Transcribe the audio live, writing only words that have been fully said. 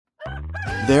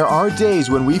There are days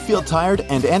when we feel tired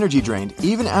and energy drained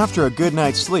even after a good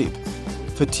night's sleep.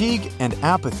 Fatigue and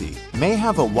apathy may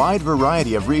have a wide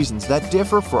variety of reasons that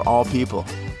differ for all people.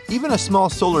 Even a small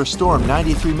solar storm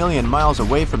 93 million miles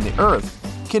away from the Earth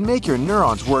can make your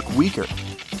neurons work weaker.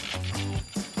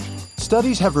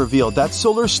 Studies have revealed that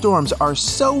solar storms are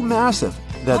so massive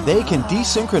that they can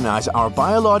desynchronize our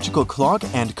biological clock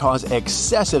and cause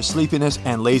excessive sleepiness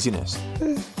and laziness.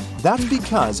 That's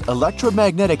because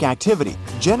electromagnetic activity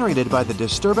generated by the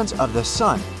disturbance of the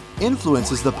sun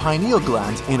influences the pineal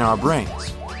glands in our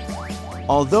brains.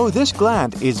 Although this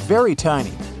gland is very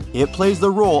tiny, it plays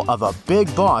the role of a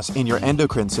big boss in your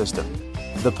endocrine system.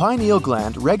 The pineal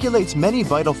gland regulates many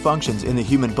vital functions in the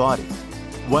human body.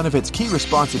 One of its key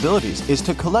responsibilities is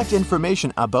to collect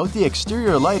information about the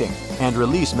exterior lighting and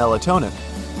release melatonin.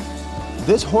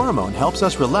 This hormone helps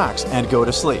us relax and go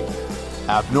to sleep.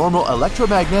 Abnormal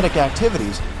electromagnetic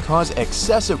activities cause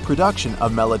excessive production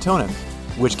of melatonin,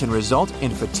 which can result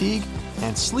in fatigue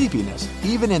and sleepiness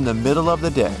even in the middle of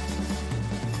the day.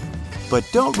 But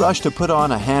don't rush to put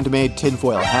on a handmade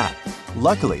tinfoil hat.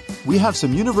 Luckily, we have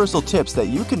some universal tips that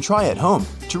you can try at home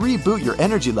to reboot your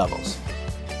energy levels.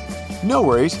 No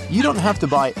worries, you don't have to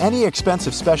buy any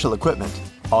expensive special equipment.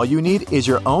 All you need is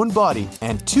your own body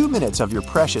and 2 minutes of your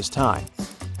precious time.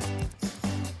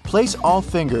 Place all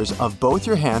fingers of both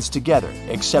your hands together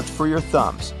except for your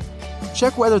thumbs.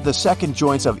 Check whether the second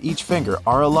joints of each finger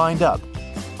are aligned up.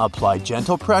 Apply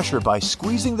gentle pressure by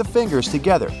squeezing the fingers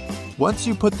together. Once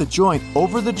you put the joint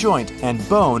over the joint and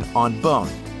bone on bone.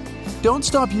 Don't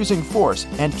stop using force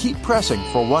and keep pressing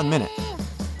for 1 minute.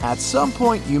 At some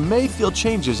point, you may feel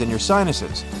changes in your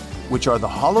sinuses, which are the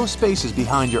hollow spaces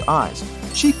behind your eyes,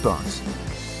 cheekbones,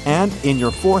 and in your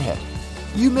forehead.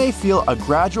 You may feel a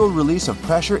gradual release of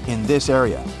pressure in this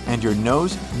area, and your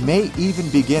nose may even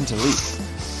begin to leak.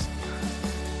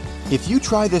 If you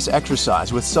try this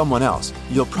exercise with someone else,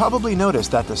 you'll probably notice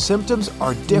that the symptoms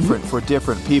are different for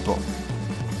different people.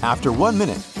 After 1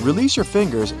 minute, release your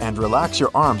fingers and relax your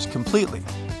arms completely.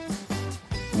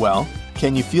 Well,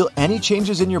 can you feel any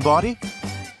changes in your body?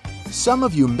 Some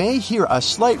of you may hear a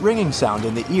slight ringing sound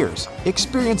in the ears,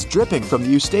 experience dripping from the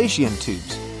eustachian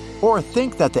tubes, or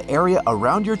think that the area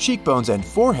around your cheekbones and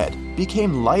forehead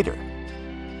became lighter.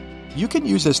 You can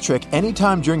use this trick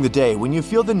anytime during the day when you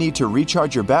feel the need to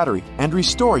recharge your battery and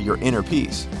restore your inner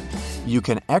peace. You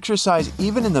can exercise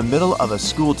even in the middle of a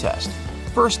school test,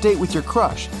 first date with your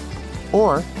crush,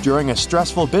 or during a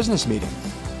stressful business meeting.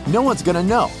 No one's gonna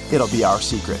know, it'll be our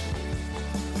secret.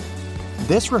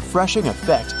 This refreshing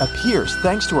effect appears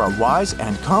thanks to our wise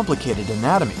and complicated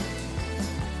anatomy.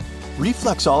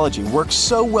 Reflexology works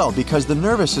so well because the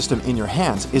nervous system in your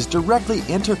hands is directly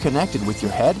interconnected with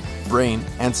your head, brain,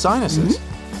 and sinuses.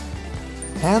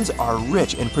 Hands are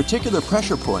rich in particular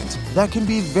pressure points that can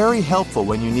be very helpful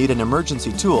when you need an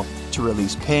emergency tool to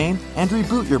release pain and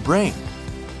reboot your brain.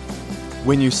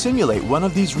 When you simulate one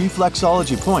of these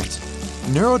reflexology points,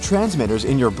 neurotransmitters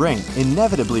in your brain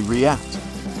inevitably react.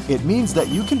 It means that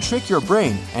you can trick your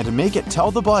brain and make it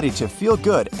tell the body to feel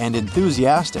good and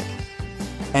enthusiastic.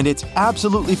 And it's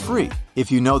absolutely free, if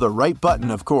you know the right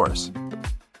button, of course.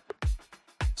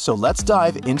 So let's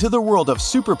dive into the world of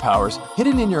superpowers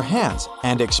hidden in your hands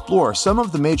and explore some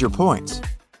of the major points.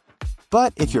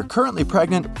 But if you're currently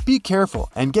pregnant, be careful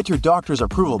and get your doctor's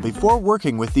approval before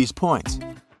working with these points.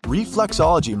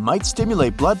 Reflexology might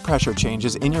stimulate blood pressure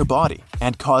changes in your body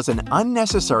and cause an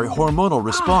unnecessary hormonal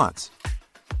response.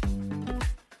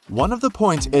 One of the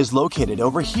points is located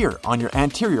over here on your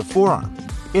anterior forearm.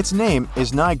 Its name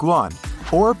is Naiguan,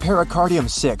 or pericardium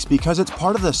 6, because it's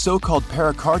part of the so-called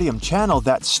pericardium channel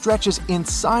that stretches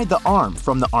inside the arm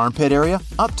from the armpit area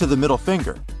up to the middle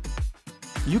finger.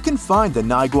 You can find the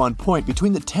Naiguan point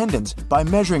between the tendons by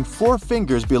measuring 4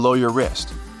 fingers below your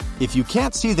wrist. If you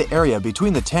can't see the area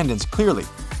between the tendons clearly,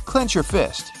 clench your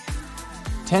fist.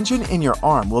 Tension in your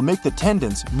arm will make the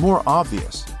tendons more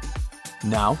obvious.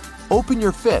 Now, open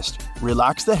your fist,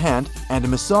 relax the hand, and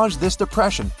massage this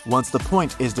depression once the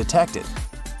point is detected.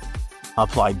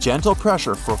 Apply gentle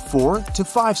pressure for 4 to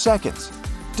 5 seconds.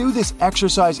 Do this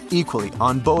exercise equally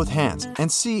on both hands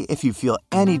and see if you feel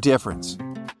any difference.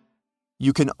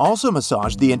 You can also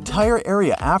massage the entire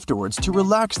area afterwards to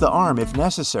relax the arm if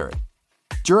necessary.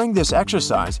 During this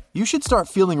exercise, you should start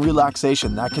feeling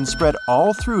relaxation that can spread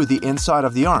all through the inside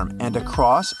of the arm and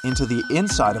across into the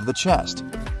inside of the chest.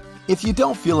 If you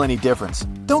don't feel any difference,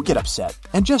 don't get upset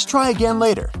and just try again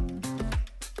later.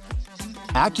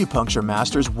 Acupuncture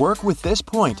masters work with this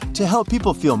point to help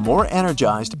people feel more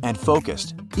energized and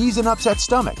focused, ease an upset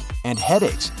stomach and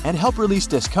headaches, and help release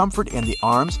discomfort in the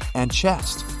arms and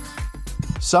chest.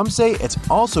 Some say it's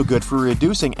also good for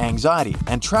reducing anxiety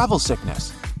and travel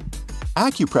sickness.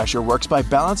 Acupressure works by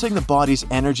balancing the body's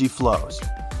energy flows.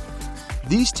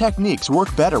 These techniques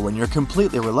work better when you're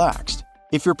completely relaxed.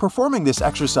 If you're performing this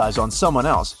exercise on someone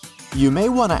else, you may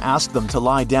want to ask them to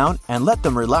lie down and let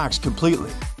them relax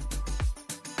completely.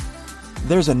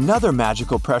 There's another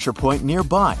magical pressure point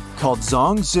nearby called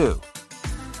Zhongzhou.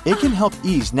 It can help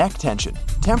ease neck tension,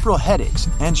 temporal headaches,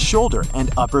 and shoulder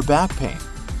and upper back pain.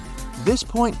 This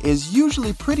point is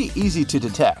usually pretty easy to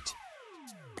detect.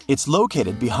 It's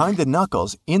located behind the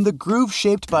knuckles in the groove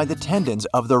shaped by the tendons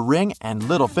of the ring and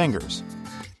little fingers.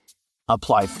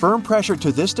 Apply firm pressure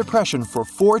to this depression for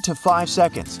 4 to 5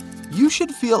 seconds. You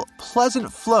should feel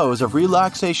pleasant flows of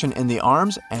relaxation in the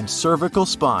arms and cervical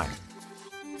spine.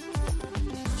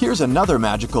 Here's another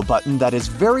magical button that is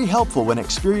very helpful when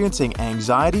experiencing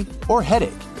anxiety or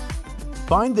headache.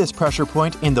 Find this pressure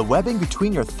point in the webbing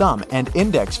between your thumb and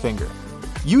index finger.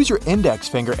 Use your index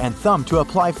finger and thumb to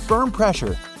apply firm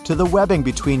pressure to the webbing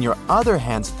between your other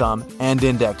hand's thumb and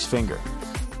index finger.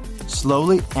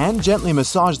 Slowly and gently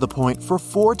massage the point for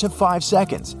 4 to 5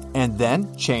 seconds and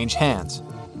then change hands.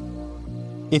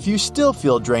 If you still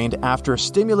feel drained after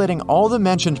stimulating all the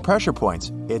mentioned pressure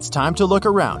points, it's time to look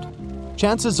around.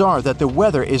 Chances are that the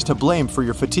weather is to blame for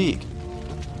your fatigue.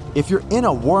 If you're in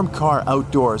a warm car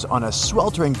outdoors on a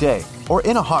sweltering day or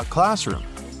in a hot classroom,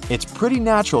 it's pretty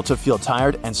natural to feel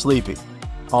tired and sleepy.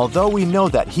 Although we know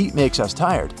that heat makes us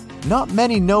tired, not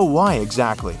many know why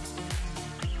exactly.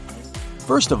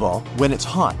 First of all, when it's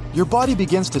hot, your body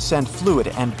begins to send fluid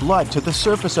and blood to the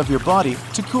surface of your body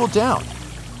to cool down.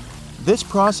 This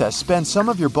process spends some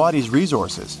of your body's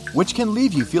resources, which can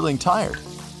leave you feeling tired.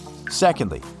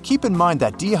 Secondly, keep in mind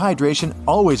that dehydration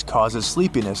always causes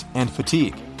sleepiness and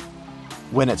fatigue.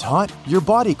 When it's hot, your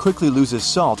body quickly loses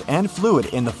salt and fluid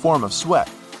in the form of sweat.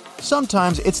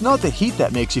 Sometimes it's not the heat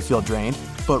that makes you feel drained,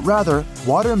 but rather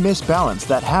water misbalance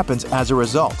that happens as a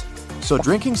result. So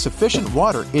drinking sufficient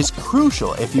water is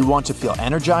crucial if you want to feel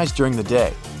energized during the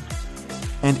day.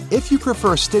 And if you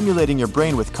prefer stimulating your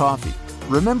brain with coffee,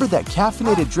 remember that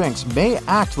caffeinated drinks may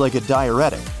act like a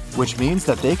diuretic, which means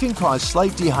that they can cause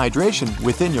slight dehydration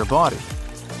within your body.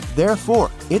 Therefore,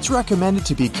 it's recommended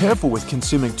to be careful with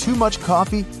consuming too much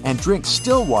coffee and drink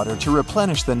still water to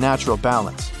replenish the natural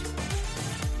balance.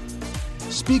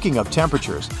 Speaking of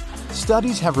temperatures,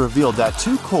 studies have revealed that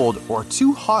too cold or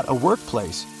too hot a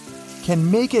workplace can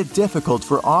make it difficult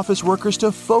for office workers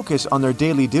to focus on their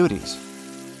daily duties.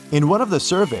 In one of the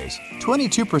surveys,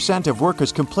 22% of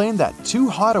workers complained that too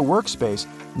hot a workspace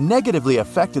negatively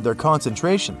affected their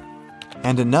concentration,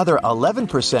 and another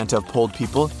 11% of polled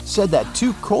people said that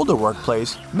too cold a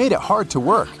workplace made it hard to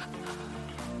work.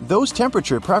 Those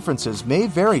temperature preferences may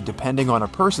vary depending on a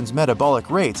person's metabolic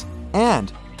rates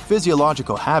and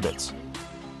physiological habits.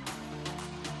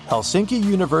 Helsinki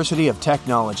University of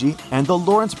Technology and the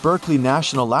Lawrence Berkeley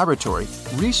National Laboratory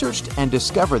researched and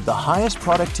discovered the highest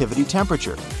productivity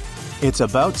temperature. It's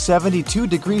about 72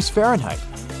 degrees Fahrenheit.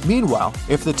 Meanwhile,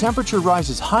 if the temperature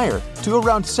rises higher to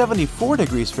around 74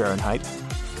 degrees Fahrenheit,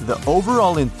 the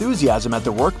overall enthusiasm at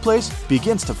the workplace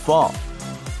begins to fall.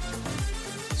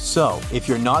 So, if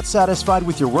you're not satisfied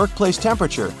with your workplace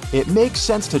temperature, it makes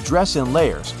sense to dress in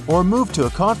layers or move to a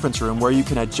conference room where you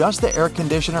can adjust the air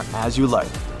conditioner as you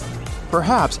like.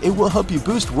 Perhaps it will help you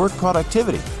boost work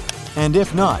productivity. And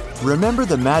if not, remember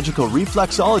the magical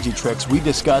reflexology tricks we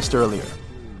discussed earlier.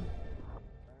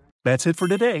 That's it for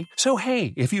today. So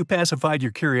hey, if you pacified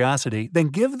your curiosity, then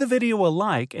give the video a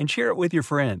like and share it with your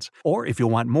friends. Or if you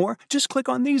want more, just click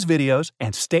on these videos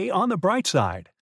and stay on the bright side.